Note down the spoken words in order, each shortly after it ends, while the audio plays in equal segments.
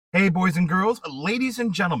Hey, boys and girls, ladies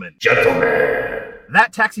and gentlemen. Gentlemen.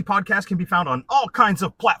 That Taxi podcast can be found on all kinds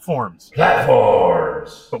of platforms.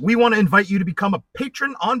 Platforms. But we want to invite you to become a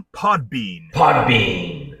patron on Podbean.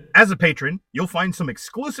 Podbean. As a patron, you'll find some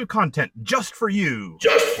exclusive content just for you.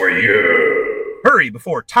 Just for you. Hurry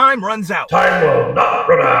before time runs out. Time will not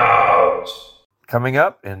run out. Coming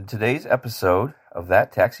up in today's episode of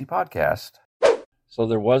That Taxi Podcast. So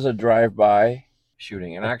there was a drive-by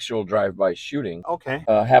shooting, an actual drive-by shooting. Okay.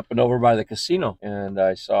 Happened over by the casino. And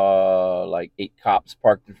I saw like 8 cops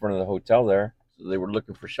parked in front of the hotel there. So they were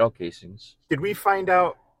looking for shell casings. Did we find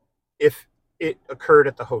out if it occurred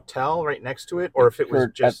at the hotel right next to it, or if it was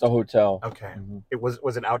just at the hotel? Okay. Mm-hmm. It was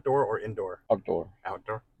it outdoor or indoor? Outdoor.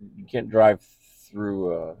 Outdoor. You can't drive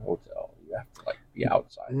through a hotel. You have to be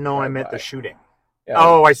outside. No, I meant by. the shooting. Yeah,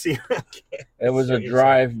 oh, I see. It was a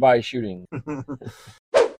drive-by shooting.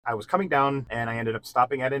 I was coming down and I ended up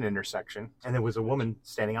stopping at an intersection, and there was a woman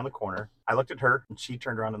standing on the corner. I looked at her and she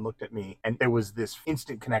turned around and looked at me, and there was this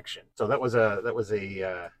instant connection. So that was a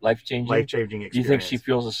Life-changing experience. Do you think she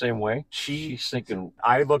feels the same way? She's thinking.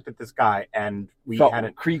 I looked at this guy and we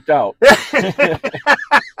hadn't creeped out.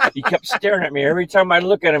 He kept staring at me. Every time I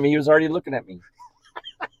look at him, he was already looking at me.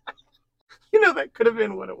 You know, that could have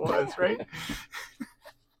been what it was, right?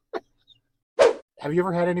 Have you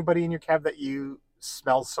ever had anybody in your cab that you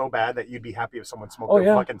smell so bad that you'd be happy if someone smoked a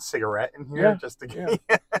fucking cigarette in here just to get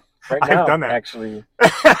Right I've now, done that. Actually.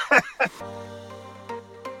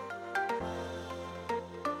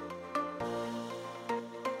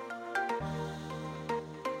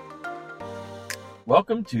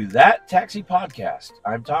 Welcome to That Taxi Podcast.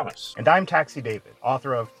 I'm Thomas. And I'm Taxi David,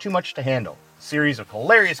 author of Too Much to Handle, a series of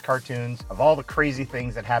hilarious cartoons of all the crazy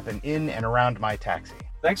things that happen in and around my taxi.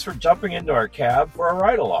 Thanks for jumping into our cab for a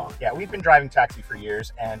ride along. Yeah, we've been driving taxi for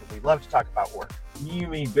years, and we love to talk about work. You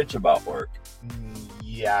mean bitch about work.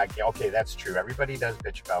 Yeah, okay, that's true. Everybody does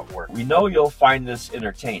bitch about work. We know you'll find this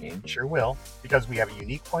entertaining. Sure will, because we have a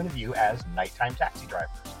unique point of view as nighttime taxi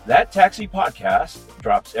drivers. That Taxi Podcast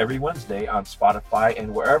drops every Wednesday on Spotify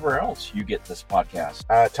and wherever else you get this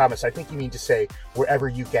podcast. Thomas, I think you mean to say wherever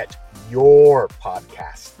you get your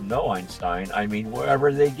podcast. No, Einstein. I mean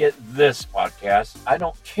wherever they get this podcast. I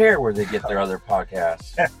don't care where they get their other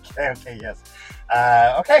podcasts. Okay, yes.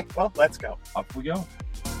 Okay, well, let's go. Up we go.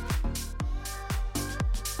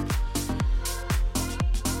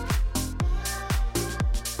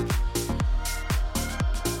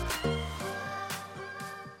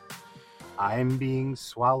 I'm being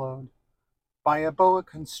swallowed by a boa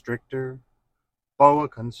constrictor. Boa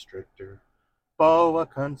constrictor. Boa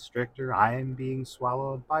constrictor. I'm being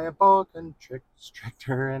swallowed by a boa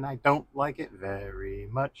constrictor, and I don't like it very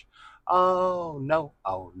much. Oh no,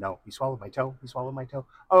 he swallowed my toe,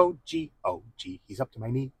 Oh gee, he's up to my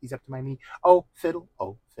knee, Oh fiddle,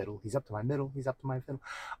 he's up to my middle,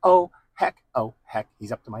 Oh heck,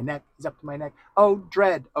 he's up to my neck, Oh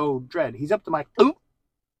dread, he's up to my ooh.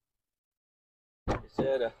 He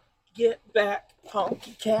said, get back,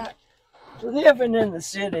 honky cat. Living in the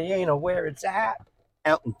city ain't know where it's at.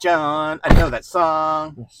 Elton John, I know that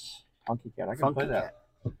song. Yes, honky cat. I can play that.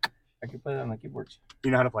 I can play that on the keyboards. You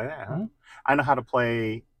know how to play that, huh? Mm-hmm. I know how to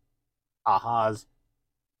play Aha's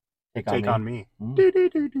Take on Me.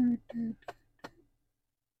 Mm-hmm.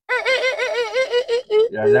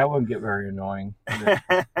 Yeah, that wouldn't get very annoying.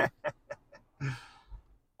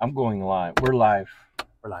 I'm going live. We're live.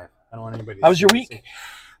 We're live. I don't want anybody to How was your see. week?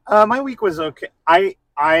 My week was okay.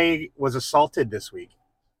 I was assaulted this week.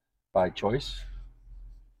 By choice?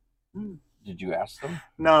 Did you ask them?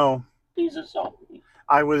 No. Please assault me.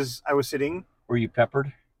 I was sitting. Were you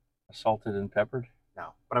peppered? Assaulted and peppered?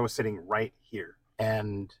 No, but I was sitting right here,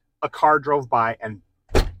 and a car drove by, and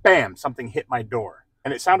bam, something hit my door,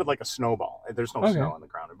 and it sounded like a snowball. There's no snow on the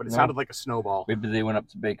ground, but it sounded like a snowball. Maybe they went up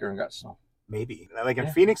to Baker and got snow. Maybe. Like in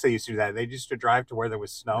Phoenix, they used to do that. They used to drive to where there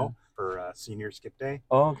was snow for senior skip day.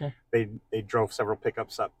 Oh, okay. They drove several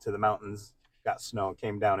pickups up to the mountains, got snow,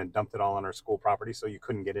 came down and dumped it all on our school property, so you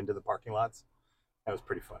couldn't get into the parking lots. That was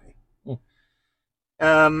pretty funny.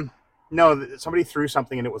 No, somebody threw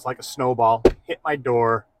something, and it was like a snowball, hit my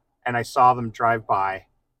door, and I saw them drive by.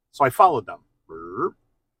 So I followed them.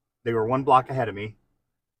 They were 1 block ahead of me,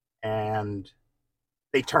 and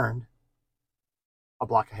they turned a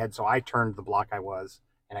block ahead. So I turned the block I was,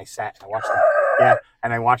 and I sat and I watched them. Yeah,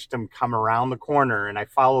 and I watched them come around the corner, and I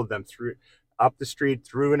followed them up the street,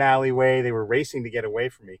 through an alleyway. They were racing to get away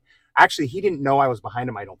from me. Actually, he didn't know I was behind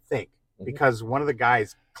him, I don't think, because one of the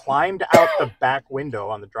guys climbed out the back window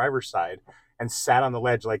on the driver's side and sat on the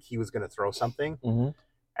ledge like he was going to throw something.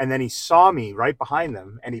 And then he saw me right behind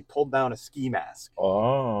them, and he pulled down a ski mask.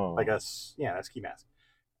 Oh. Like a ski mask.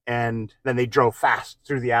 And then they drove fast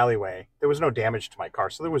through the alleyway. There was no damage to my car,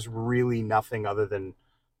 so there was really nothing other than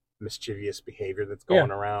mischievous behavior that's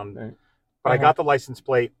going around. Right. But I got the license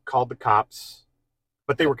plate, called the cops,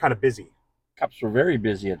 but they were kind of busy. Cops were very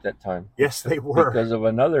busy at that time. Yes, they were. Because of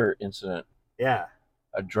another incident. Yeah.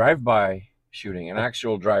 A drive-by shooting, an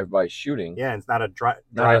actual drive-by shooting. Yeah, it's not a Not a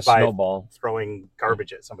drive-by snowball. throwing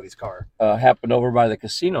garbage at somebody's car. Happened over by the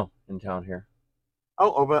casino in town here.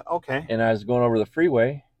 Oh, but okay. And I was going over the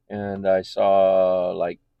freeway, and I saw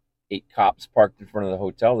like 8 cops parked in front of the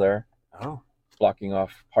hotel there, blocking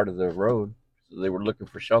off part of the road. So they were looking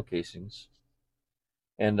for shell casings.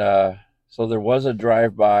 And so there was a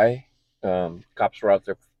drive-by. Cops were out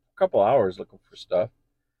there for a couple hours looking for stuff.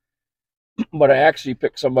 But I actually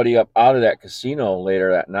picked somebody up out of that casino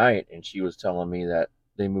later that night, and she was telling me that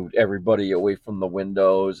they moved everybody away from the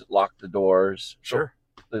windows, locked the doors. Sure.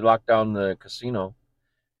 So they locked down the casino,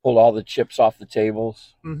 pulled all the chips off the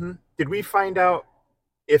tables. Mm-hmm. Did we find out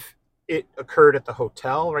if it occurred at the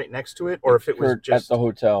hotel right next to it, or if it was just at the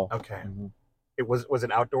hotel? Okay. Mm-hmm. It was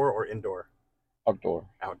it outdoor or indoor? Outdoor.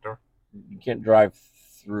 Outdoor. You can't drive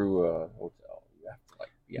through a hotel. You have to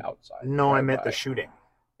be outside. No, I meant the shooting.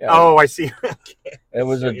 Yeah, oh, I see. It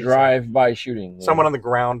was a drive-by shooting. Someone on the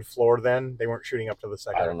ground floor then? They weren't shooting up to the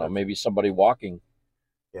second. I don't know. Maybe somebody walking.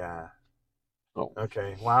 Yeah. Oh.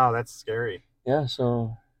 Okay. Wow, that's scary. Yeah,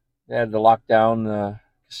 so they had to lock down the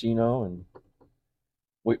casino and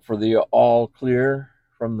wait for the all clear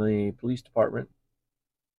from the police department.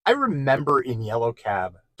 I remember in Yellow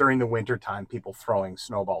Cab during the winter time people throwing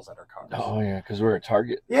snowballs at our cars. Oh, yeah, because we're at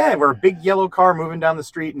Target. Yeah, we're a big yellow car moving down the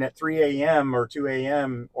street, and at 3 a.m. or 2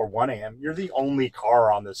 a.m. or 1 a.m., you're the only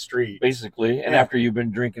car on the street. Basically, and after you've been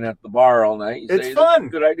drinking at the bar all night, you it's say, fun.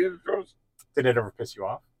 Good idea to throw. Did it ever piss you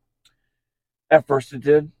off? At first it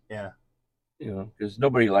did. Yeah. You know, because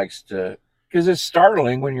nobody likes to, because it's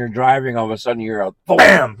startling when you're driving, all of a sudden you're a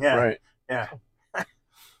bam! Yeah. Right. Yeah.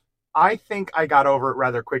 I think I got over it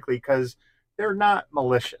rather quickly because they're not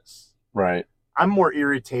malicious. Right. I'm more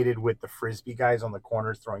irritated with the frisbee guys on the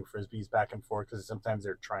corners throwing frisbees back and forth because sometimes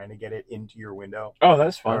they're trying to get it into your window. Oh,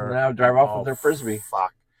 that's fun. Now drive off with their frisbee.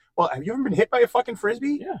 Fuck. Well, have you ever been hit by a fucking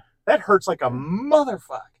frisbee? Yeah. That hurts like a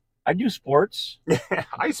motherfuck. I do sports. Yeah,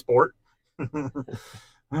 I sport.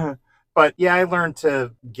 But yeah, I learned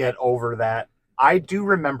to get over that. I do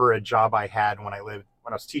remember a job I had when I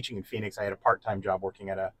was teaching in Phoenix. I had a part-time job working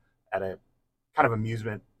at a kind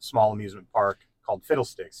of small amusement park called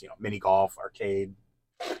Fiddlesticks, mini golf, arcade.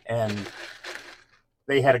 And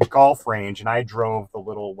they had a golf range, and I drove the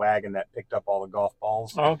little wagon that picked up all the golf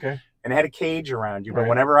balls. Oh, okay. And it had a cage around you. But right.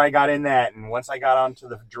 Whenever I got in that, and once I got onto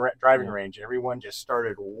the driving range, everyone just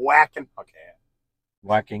started whacking. Okay.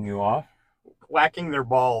 Whacking you off? Whacking their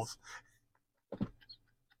balls.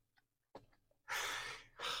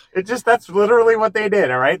 That's literally what they did,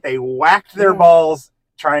 all right? They whacked their balls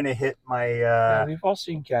trying to hit my yeah, we've all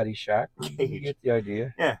seen Caddyshack. You get the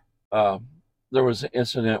idea. Yeah. There was an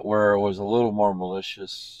incident where it was a little more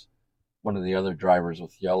malicious. One of the other drivers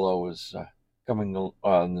with yellow was coming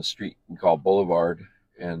on the street we call Boulevard,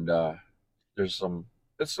 and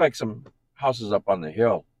it's like some houses up on the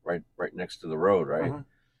hill right next to the road, right?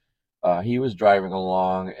 Mm-hmm. He was driving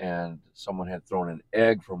along, and someone had thrown an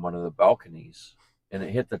egg from one of the balconies, and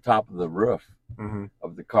it hit the top of the roof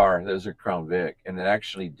of the car. There's a Crown Vic, and it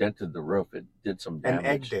actually dented the roof. It did some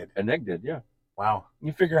damage. An egg did, yeah. Wow.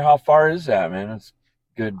 You figure how far is that, man? It's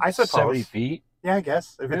good, I suppose. 70 feet. Yeah, I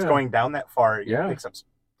guess. If it's going down that far, it picks up.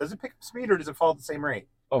 Does it pick up speed, or does it fall at the same rate?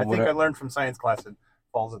 I think I learned from science class it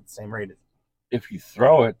falls at the same rate. If you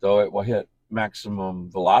throw it, though, it will hit maximum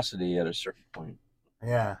velocity at a certain point.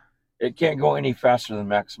 Yeah. It can't go any faster than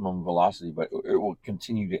maximum velocity, but it will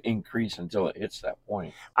continue to increase until it hits that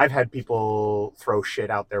point. I've had people throw shit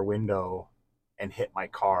out their window and hit my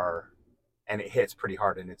car, and it hits pretty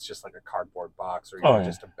hard, and it's just like a cardboard box or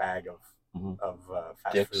just a bag of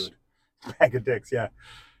fast dicks. Food. Bag of dicks, yeah.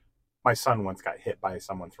 My son once got hit by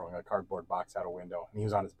someone throwing a cardboard box out a window, and he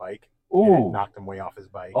was on his bike. Ooh. And it knocked him way off his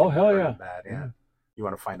bike. Oh, hell yeah. Bad, yeah. You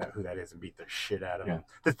want to find out who that is and beat the shit out of him.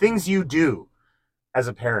 The things you do as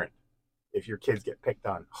a parent if your kids get picked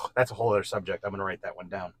on. That's a whole other subject. I'm going to write that one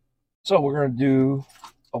down. So we're going to do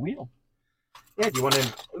a wheel. Yeah. Do you want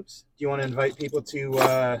to invite people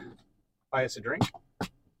to buy us a drink?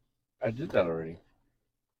 I did that already.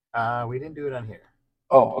 We didn't do it on here.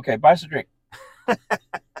 Oh, okay. Buy us a drink.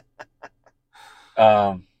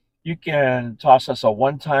 You can toss us a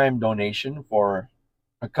one-time donation for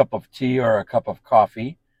a cup of tea or a cup of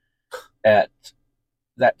coffee at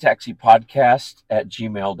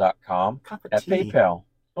thattaxipodcast@gmail.com at PayPal.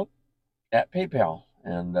 At PayPal.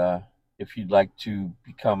 And If you'd like to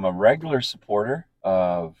become a regular supporter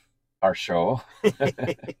of our show,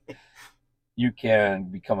 you can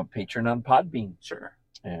become a patron on Podbean. Sure.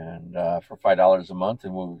 And for $5 a month,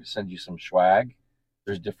 and we'll send you some swag.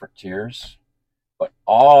 There's different tiers, but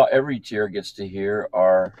every tier gets to hear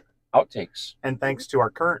our outtakes. And thanks to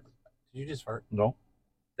our current... Did you just fart? No,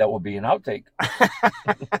 that will be an outtake.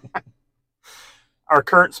 Our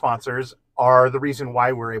current sponsors are the reason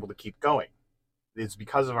why we're able to keep going. It's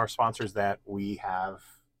because of our sponsors that we have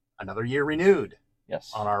another year renewed.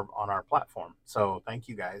 Yes. On our platform. So thank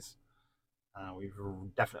you guys. We've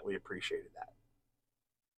definitely appreciated that.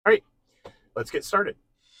 All right, let's get started.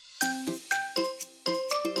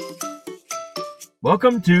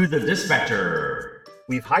 Welcome to the Dispatcher.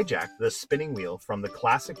 We've hijacked the spinning wheel from the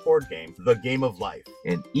classic board game, The Game of Life.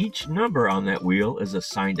 And each number on that wheel is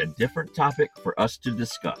assigned a different topic for us to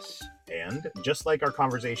discuss. And just like our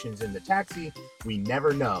conversations in the taxi, we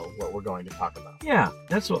never know what we're going to talk about. Yeah,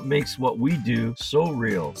 that's what makes what we do so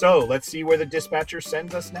real. So let's see where the dispatcher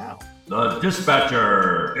sends us now. The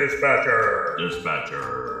Dispatcher. Dispatcher.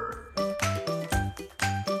 Dispatcher.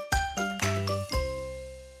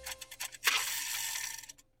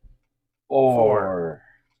 Or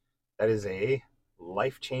that is a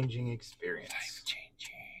life-changing experience. life-changing.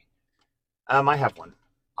 I have one.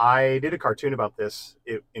 I did a cartoon about this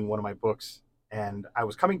in one of my books, and I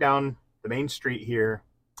was coming down the main street here,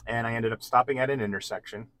 and I ended up stopping at an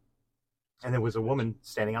intersection, and there was a woman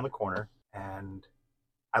standing on the corner, and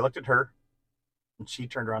I looked at her, and she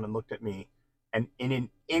turned around and looked at me, and in an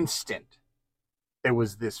instant, there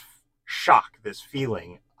was this shock, this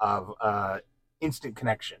feeling of instant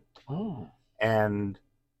connection. Oh. And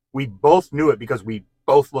we both knew it because we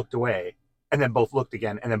both looked away, and then both looked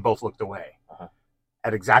again, and then both looked away. Uh-huh.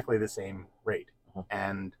 At exactly the same rate. Uh-huh.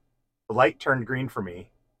 And the light turned green for me,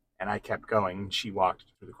 and I kept going. She walked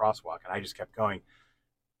through the crosswalk, and I just kept going.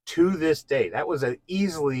 To this day, that was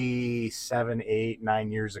easily 7, 8,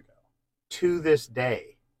 9 years ago. To this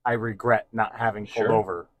day, I regret not having pulled Sure.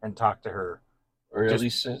 over and talked to her. Or at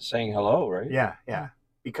least saying hello, right? Yeah.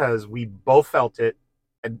 Because we both felt it,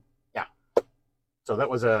 and yeah. So that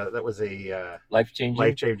was a Life-changing.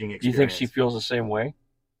 life-changing experience. Do you think she feels the same way?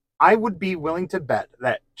 I would be willing to bet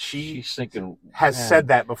that She's thinking, has man, said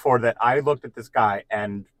that before, that I looked at this guy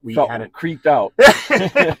and we felt hadn't creeped out.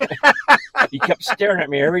 He kept staring at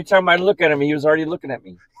me. Every time I look at him, he was already looking at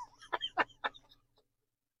me.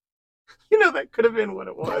 You know, that could have been what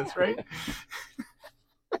it was, right?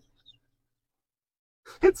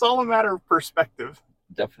 It's all a matter of perspective.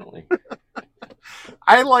 Definitely.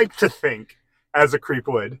 I like to think, as a creep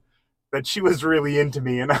would, that she was really into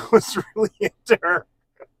me and I was really into her.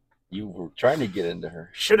 You were trying to get into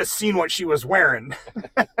her. Should have seen what she was wearing.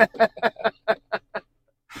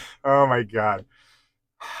 Oh my God.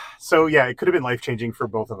 So yeah, it could have been life-changing for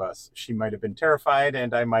both of us. She might have been terrified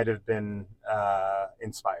and I might have been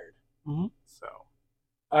inspired. Mm-hmm. So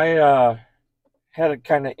I had a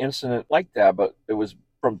kind of incident like that, but it was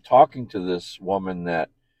from talking to this woman that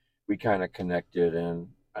we kind of connected, and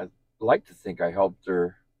I like to think I helped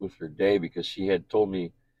her with her day because she had told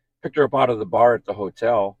me, picked her up out of the bar at the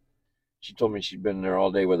hotel. She told me she'd been there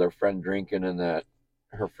all day with her friend drinking, and that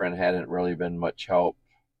her friend hadn't really been much help.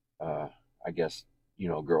 I guess,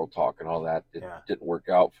 girl talk and all that. It didn't work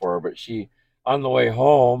out for her, but on the way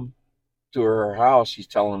home to her house, she's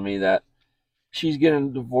telling me that she's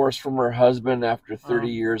getting divorced from her husband after 30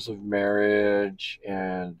 years of marriage,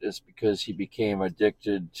 and it's because he became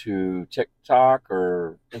addicted to TikTok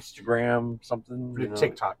or Instagram, something.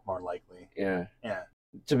 TikTok, more likely. Yeah. Yeah.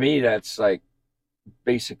 To me, that's like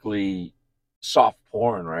basically soft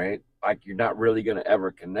porn, right? Like, you're not really going to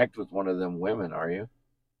ever connect with one of them women, are you?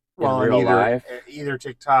 Well, in real life? Either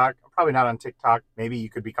TikTok, probably not on TikTok. Maybe you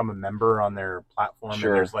could become a member on their platform.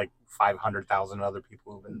 Sure. And there's like 500,000 other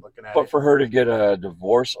people who've been looking at it. But for her to get a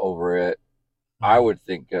divorce over it, I would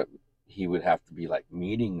think that he would have to be like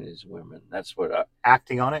meeting these women. That's what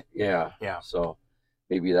acting on it. Yeah. Yeah. So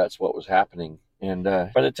maybe that's what was happening. And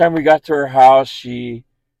by the time we got to her house, she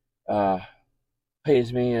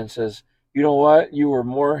pays me and says, "You know what? You were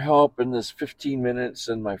more help in this 15 minutes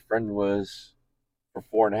than my friend was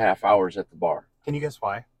for 4.5 hours at the bar." Can you guess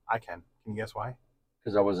why? I can. Can you guess why?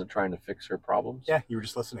 Because I wasn't trying to fix her problems. Yeah, you were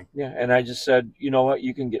just listening. Yeah, and I just said, you know what?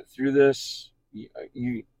 You can get through this.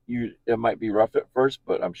 You it might be rough at first,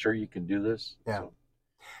 but I'm sure you can do this. Yeah. So.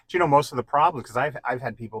 Do you know most of the problems? Because I've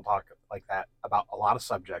had people talk like that about a lot of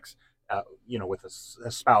subjects. With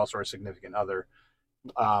a spouse or a significant other.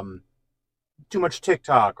 Too much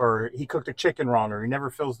TikTok, or he cooked a chicken wrong, or he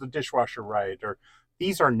never fills the dishwasher right, or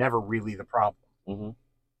these are never really the problem. Mm-hmm.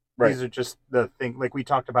 Right. These are just the thing, like we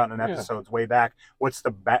talked about in Yeah. episodes way back. What's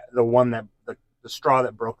the one that the straw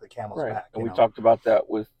that broke the camel's Right. back? And we know? talked about that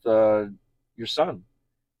with your son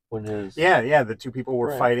when his the two people were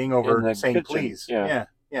Right. fighting In over the saying kitchen. please. Yeah.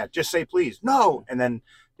 Just say please. No, and then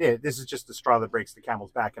this is just the straw that breaks the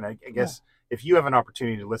camel's back. And I guess if you have an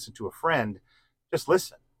opportunity to listen to a friend, just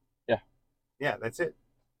listen. Yeah, that's it.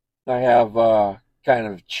 I have kind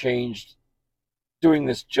of changed. Doing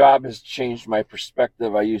this job has changed my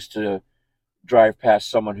perspective. I used to drive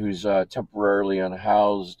past someone who's temporarily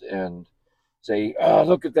unhoused and say, "Oh,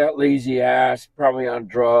 look at that lazy ass, probably on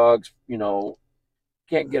drugs,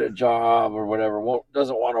 can't get a job or whatever,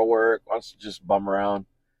 doesn't want to work, wants to just bum around."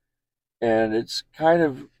 And it's kind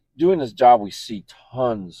of doing this job, we see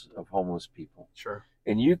tons of homeless people. Sure.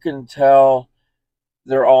 And you can tell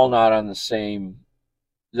they're all not on the same,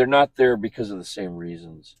 they're not there because of the same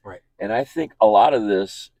reasons. Right. And I think a lot of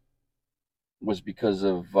this was because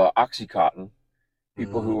of Oxycontin.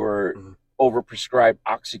 People who were overprescribed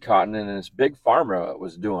Oxycontin, and it's Big Pharma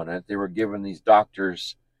was doing it. They were giving these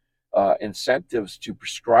doctors incentives to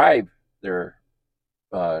prescribe their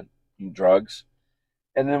drugs.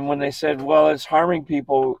 And then when they said, well, it's harming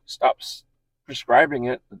people, stop prescribing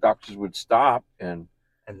it, the doctors would stop, and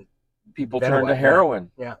people turned to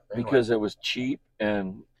heroin. Yeah. Because it was cheap,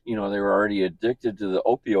 and they were already addicted to the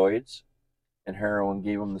opioids, and heroin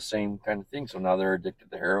gave them the same kind of thing. So now they're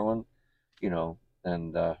addicted to heroin,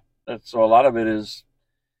 and so a lot of it is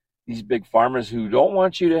these big pharmas who don't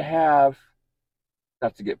want you to have,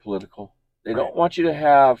 not to get political, they don't want you to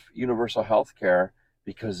have universal health care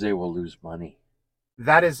because they will lose money.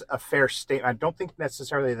 That is a fair statement. I don't think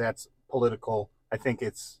necessarily that's political. I think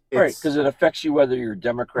it's right, because it affects you whether you're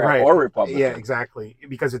Democrat or Republican. Yeah, exactly.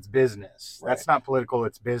 Because it's business. Right. That's not political.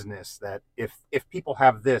 It's business. That if people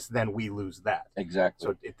have this, then we lose that.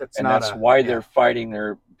 Exactly. So that's why they're fighting.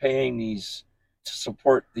 They're paying these to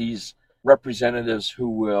support these representatives who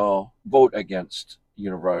will vote against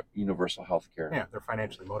universal health care. Yeah, they're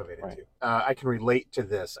financially motivated too. I can relate to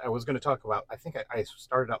this. I was going to talk about, I think I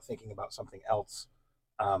started out thinking about something else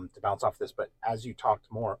to bounce off this, but as you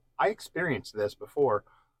talked more, I experienced this before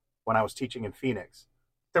when I was teaching in Phoenix.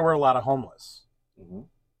 There were a lot of homeless,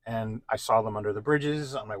 and I saw them under the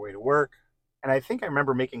bridges on my way to work, and I think I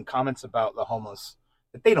remember making comments about the homeless,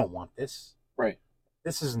 that they don't want this. Right.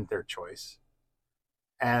 This isn't their choice.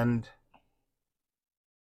 And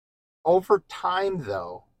over time,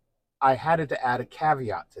 though, I had to add a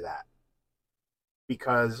caveat to that,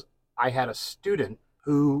 because I had a student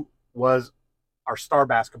who was our star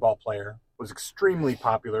basketball player, was extremely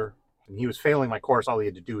popular, and he was failing my course. All he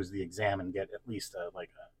had to do was the exam and get at least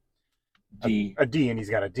a D, and he's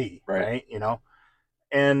got a D, right?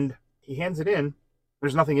 And he hands it in.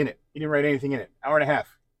 There's nothing in it. He didn't write anything in it. Hour and a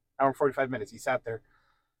half, hour and 45 minutes. He sat there,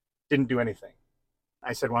 didn't do anything.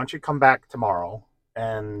 I said, why don't you come back tomorrow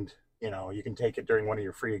and you can take it during one of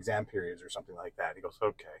your free exam periods or something like that. He goes,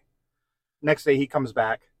 okay. Next day he comes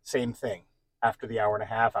back, same thing. After the hour and a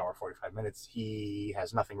half, hour 45 minutes, he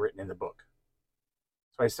has nothing written in the book.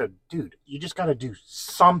 So I said, dude, you just got to do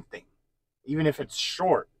something. Even if it's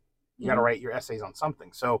short, you got to write your essays on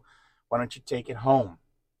something. So why don't you take it home,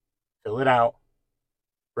 fill it out,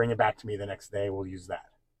 bring it back to me the next day. We'll use that.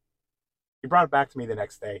 He brought it back to me the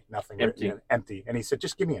next day, nothing written, empty. And he said,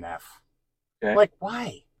 just give me an F. Okay. I'm like,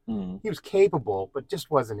 why? He was capable, but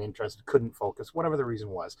just wasn't interested, couldn't focus, whatever the reason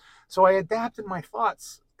was. So I adapted my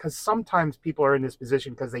thoughts, because sometimes people are in this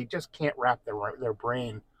position because they just can't wrap their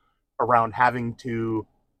brain around having to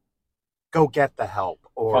go get the help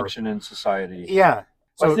or function in society. Yeah.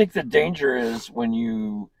 So I think the danger is when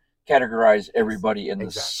you categorize everybody in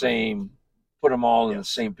the same, put them all in the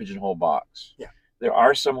same pigeonhole box. Yeah. There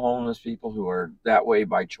are some homeless people who are that way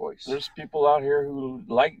by choice. There's people out here who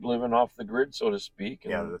like living off the grid, so to speak.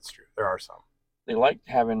 Yeah, that's true. There are some. They like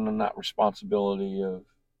having that responsibility of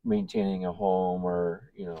maintaining a home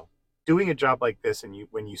or, doing a job like this, and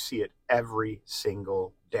when you see it every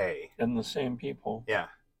single day. And the same people. Yeah.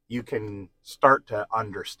 You can start to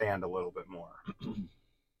understand a little bit more.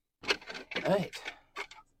 All right.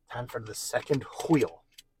 Time for the second wheel.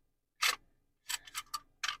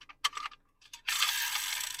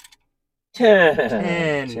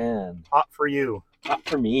 10. Hot for you. Hot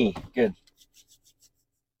for me. Good.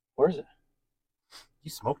 Where is it? You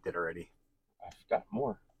smoked it already. I've got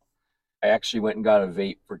more. I actually went and got a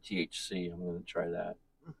vape for THC. I'm going to try that.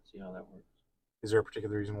 See how that works. Is there a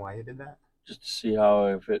particular reason why you did that? Just to see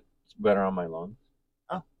if it's better on my lungs.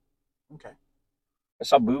 Oh, okay. I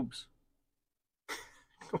saw boobs.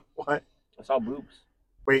 What? I saw boobs.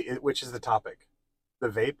 Wait, which is the topic? The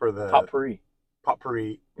vape or the... Potpourri.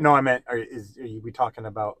 potpourri. No, I meant, are we talking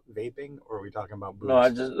about vaping or are we talking about booze? No,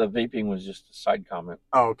 the vaping was just a side comment.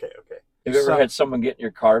 Oh, okay. Have you ever had someone get in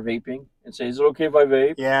your car vaping and say, "Is it okay if I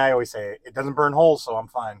vape?" Yeah, I always say it doesn't burn holes, so I'm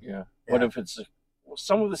fine. Yeah. What if it's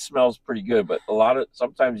some of the smells pretty good, but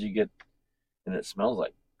sometimes you get and it smells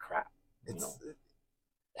like crap.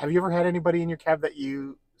 Have you ever had anybody in your cab that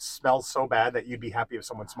you smell so bad that you'd be happy if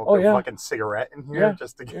someone smoked a fucking cigarette in here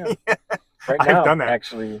just to get? Yeah. Right now, I've done that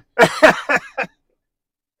actually.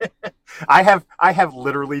 I have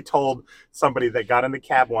literally told somebody that got in the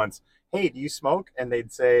cab once, "Hey, do you smoke?" And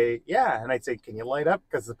they'd say, "Yeah." And I'd say, "Can you light up?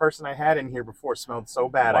 Because the person I had in here before smelled so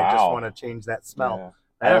bad. I just want to change that smell."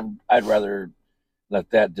 Yeah. I'd rather let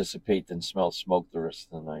that dissipate than smell smoke the rest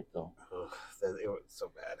of the night, though. Ugh, it was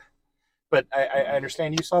so bad. But I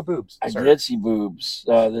understand you saw boobs. I did see boobs.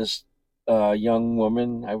 This young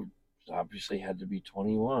woman, I obviously had to be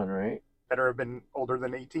 21, right? Better have been older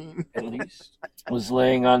than 18. At least. Was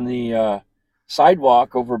laying on the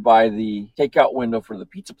sidewalk over by the takeout window for the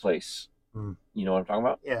pizza place. You know what I'm talking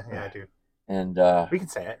about? Yeah, I do. And we can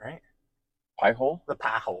say it, right? Pie hole? The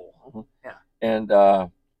pie hole. Mm-hmm. Yeah.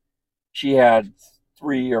 And she had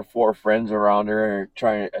 3 or 4 friends around her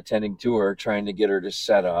attending to her, trying to get her to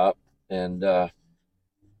set up. And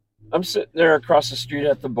I'm sitting there across the street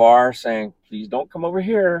at the bar saying, "Please don't come over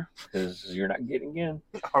here because you're not getting in."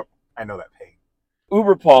 I know that pain.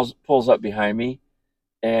 Uber pulls up behind me,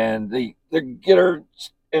 and they get her,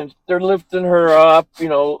 and they're lifting her up,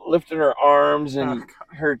 lifting her arms, and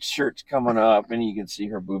her shirt's coming up, and you can see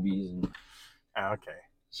her boobies. And okay.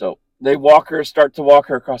 So they start to walk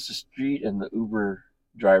her across the street, and the Uber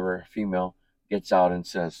driver, female, gets out and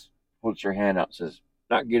puts her hand out, says,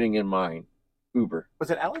 "Not getting in mine, Uber." Was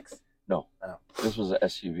it Alex? No. Oh. This was an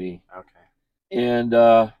SUV. Okay.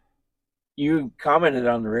 And you commented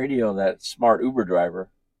on the radio that smart Uber driver.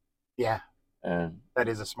 Yeah. And that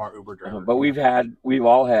is a smart Uber driver. But we've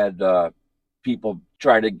all had people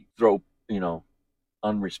try to throw,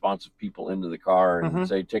 unresponsive people into the car and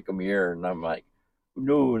say, "Take them here." And I'm like,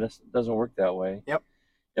 no, that doesn't work that way. Yep.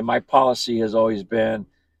 And my policy has always been,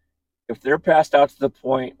 if they're passed out to the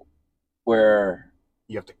point where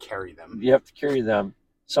you have to carry them,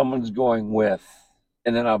 someone's going with,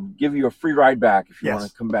 and then I'll give you a free ride back if you want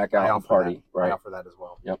to come back out and party. Right. I offer that as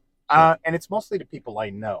well. Yep. And it's mostly to people I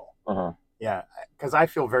know. Yeah, because I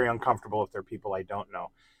feel very uncomfortable if they're people I don't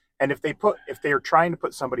know. And if they're trying to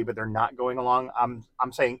put somebody but they're not going along,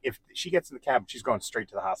 I'm saying if she gets in the cab, she's going straight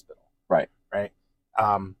to the hospital. Right.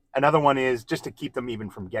 Another one is just to keep them even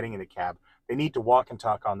from getting in the cab, they need to walk and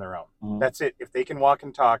talk on their own. Mm-hmm. That's it. If they can walk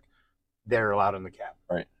and talk, they're allowed in the cab.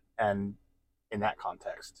 Right. And in that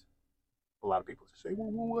context, a lot of people just say,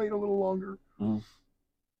 "Well, we'll wait a little longer." Mm-hmm.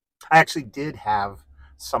 I actually did have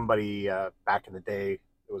somebody back in the day.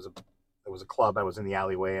 There was a club I was in the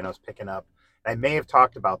alleyway and I was picking up. And I may have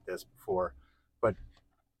talked about this before, but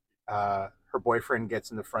her boyfriend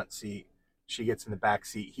gets in the front seat. She gets in the back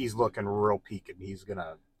seat. He's looking real peaked and he's going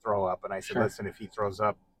to throw up. And I said, "Listen, if he throws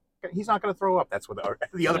up, he's not going to throw up." That's what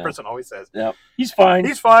the other person always says. Yeah, he's fine.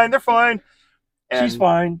 He's fine. They're fine. She's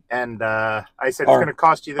fine. And I said, "It's going to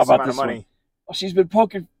cost you this amount of money." Well, she's been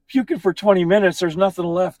puking for 20 minutes. There's nothing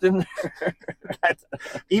left in there.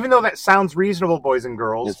 Even though that sounds reasonable, boys and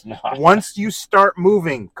girls, it's not. Once you start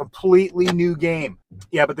moving, completely new game.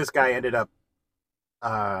 Yeah, but this guy ended up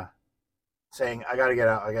saying, "I got to get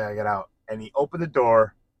out. I got to get out." And he opened the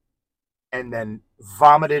door and then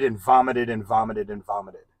vomited and vomited and vomited and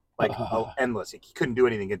vomited. Like endless. He couldn't do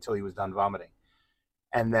anything until he was done vomiting.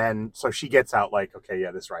 And then, so she gets out like, "Okay,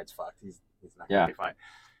 yeah, this ride's fucked. He's not going to be fine."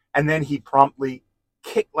 And then he promptly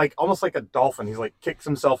kicked, like almost like a dolphin. He's like kicks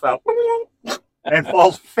himself out and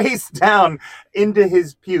falls face down into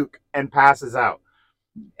his puke and passes out.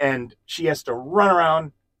 And she has to run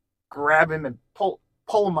around, grab him and pull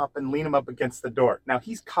him up and lean him up against the door. Now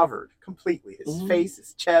he's covered completely. His face,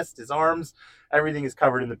 his chest, his arms, everything is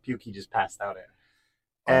covered in the puke he just passed out in.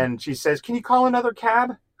 And she says, "Can you call another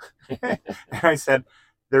cab?" And I said,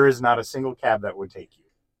 "There is not a single cab that would take you."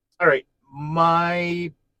 All right.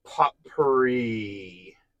 My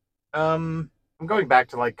potpourri. I'm going back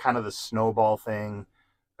to like kind of the snowball thing.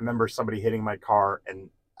 I remember somebody hitting my car, and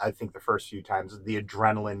I think the first few times the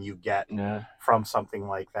adrenaline you get from something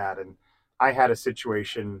like that. And I had a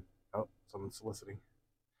situation. Oh, someone's soliciting.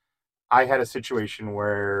 I had a situation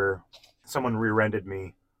where someone rear-ended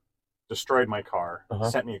me, destroyed my car,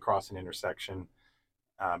 sent me across an intersection,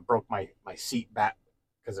 broke my seat back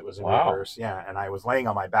because it was in reverse. Yeah, and I was laying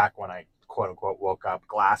on my back when I quote-unquote woke up,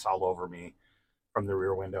 glass all over me from the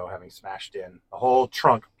rear window having smashed in. The whole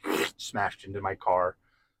trunk smashed into my car.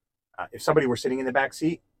 If somebody were sitting in the back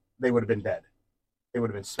seat, they would have been dead. they would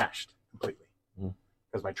have been smashed completely Mhm.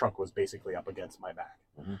 because my trunk was basically up against my back.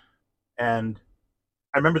 Mhm. And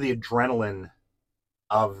I remember the adrenaline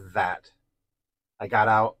of that. I got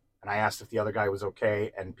out and I asked if the other guy was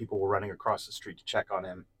okay, and people were running across the street to check on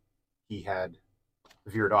him. He had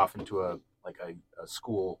veered off into a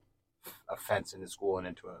school, a fence in his school, and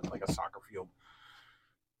into a soccer field.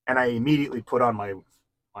 And I immediately put on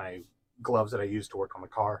my gloves that I used to work on the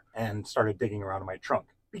car and started digging around in my trunk,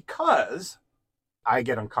 because I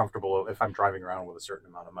get uncomfortable if I'm driving around with a certain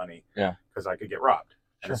amount of money. Yeah. Because I could get robbed.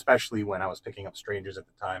 And Sure. especially when I was picking up strangers at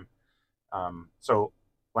the time. So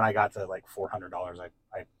when I got to like $400, I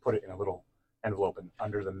put it in a little envelope and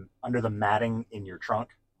under the matting in your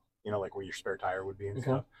trunk, like where your spare tire would be and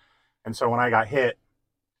stuff. And so when I got hit,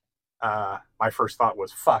 my first thought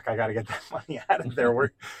was, fuck, I got to get that money out of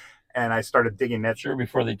there. And I started digging that. Sure,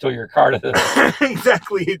 before they tow your car to the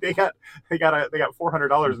Exactly. They got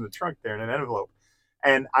 $400 in the trunk there in an envelope.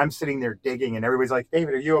 And I'm sitting there digging, and everybody's like,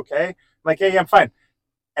 David, are you okay? I'm like, yeah, I'm fine.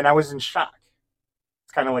 And I was in shock.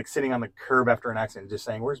 It's kind of like sitting on the curb after an accident, just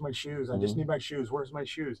saying, where's my shoes? I just need my shoes. Where's my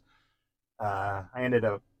shoes? I ended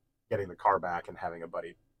up getting the car back and having a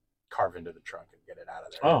buddy carve into the trunk and get it out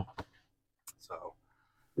of there. Oh. So,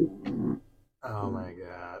 oh my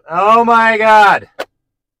God. Oh my God.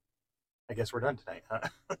 I guess we're done tonight, huh?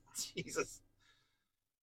 Jesus.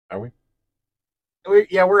 Are we?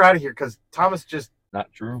 Yeah, we're out of here because Thomas just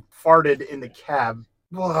Not true. farted in the cab.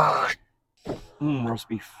 Roast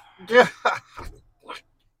beef. Do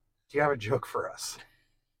you have a joke for us?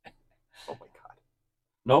 Oh my God.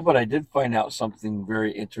 No, but I did find out something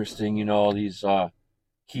very interesting. These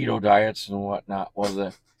keto diets and whatnot.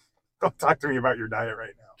 Well, Don't talk to me about your diet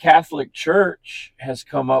right now. Catholic Church has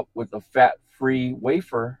come up with a fat-free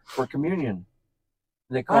wafer for communion.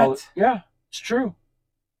 They call it, yeah, it's true.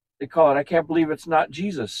 They call it, I can't believe it's not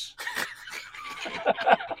Jesus.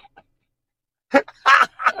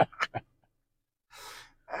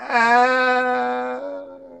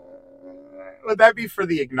 Would that be for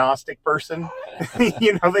the agnostic person?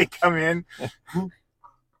 They come in.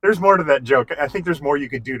 There's more to that joke. I think there's more you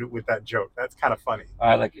could do with that joke. That's kind of funny.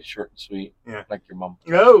 I like it short and sweet. Yeah. Like your mom.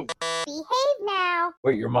 No. Behave now.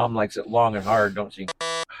 Wait, your mom likes it long and hard, don't she? All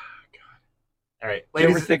right. Did you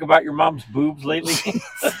ever think about your mom's boobs lately?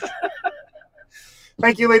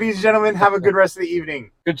 Thank you, ladies and gentlemen. Have a good rest of the evening.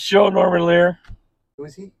 Good show, Norman Lear. Who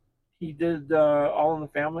is he? He did All in the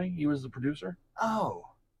Family. He was the producer. Oh.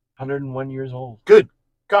 101 years old. Good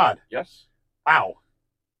God. Yes. Wow.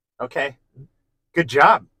 Okay. Good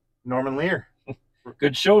job, Norman Lear.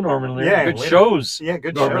 Good show, Norman Lear. Yeah, good shows. Yeah,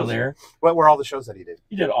 good Norman shows. Lear. What were all the shows that he did?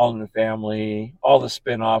 He did All in the Family. All the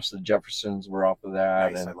spin-offs. The Jeffersons were off of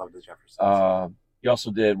that. Nice. And, I love the Jeffersons. he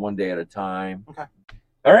also did One Day at a Time. Okay.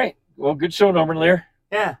 All right. Well, good show, Norman Lear.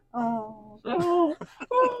 Yeah. Oh.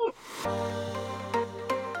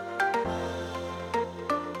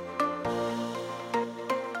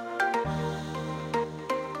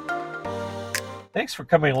 Thanks for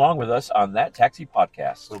coming along with us on That Taxi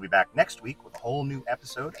Podcast. We'll be back next week with a whole new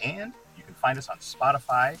episode, and you can find us on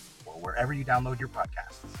Spotify or wherever you download your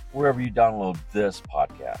podcasts. Wherever you download this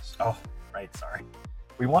podcast. Oh, right. Sorry.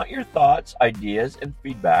 We want your thoughts, ideas, and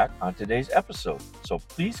feedback on today's episode. So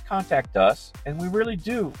please contact us, and we really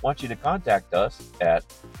do want you to contact us at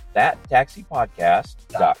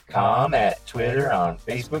thattaxipodcast.com, at Twitter, on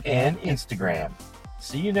Facebook, and Instagram.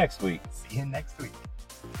 See you next week. See you next week.